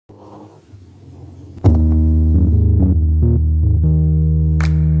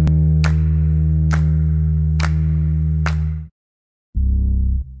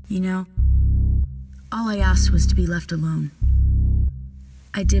know, all I asked was to be left alone.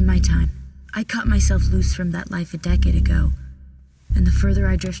 I did my time. I cut myself loose from that life a decade ago, and the further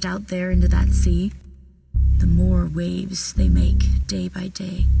I drift out there into that sea, the more waves they make day by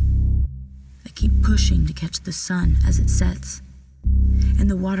day. I keep pushing to catch the sun as it sets, and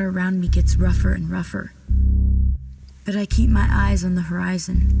the water around me gets rougher and rougher. But I keep my eyes on the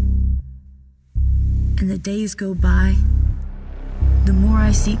horizon, and the days go by. The more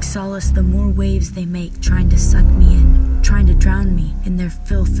I seek solace, the more waves they make, trying to suck me in, trying to drown me in their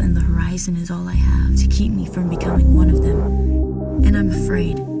filth, and the horizon is all I have to keep me from becoming one of them. And I'm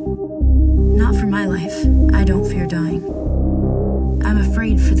afraid. Not for my life. I don't fear dying. I'm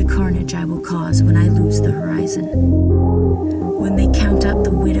afraid for the carnage I will cause when I lose the horizon. When they count up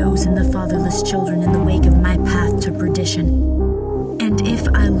the widows and the fatherless children in the wake of my path to perdition. And if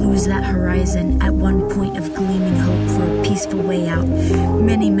I lose that horizon at one point of gleaming hope for a peaceful way out,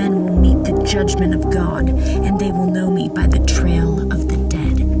 many men will meet the judgment of God, and they will know me by the trail of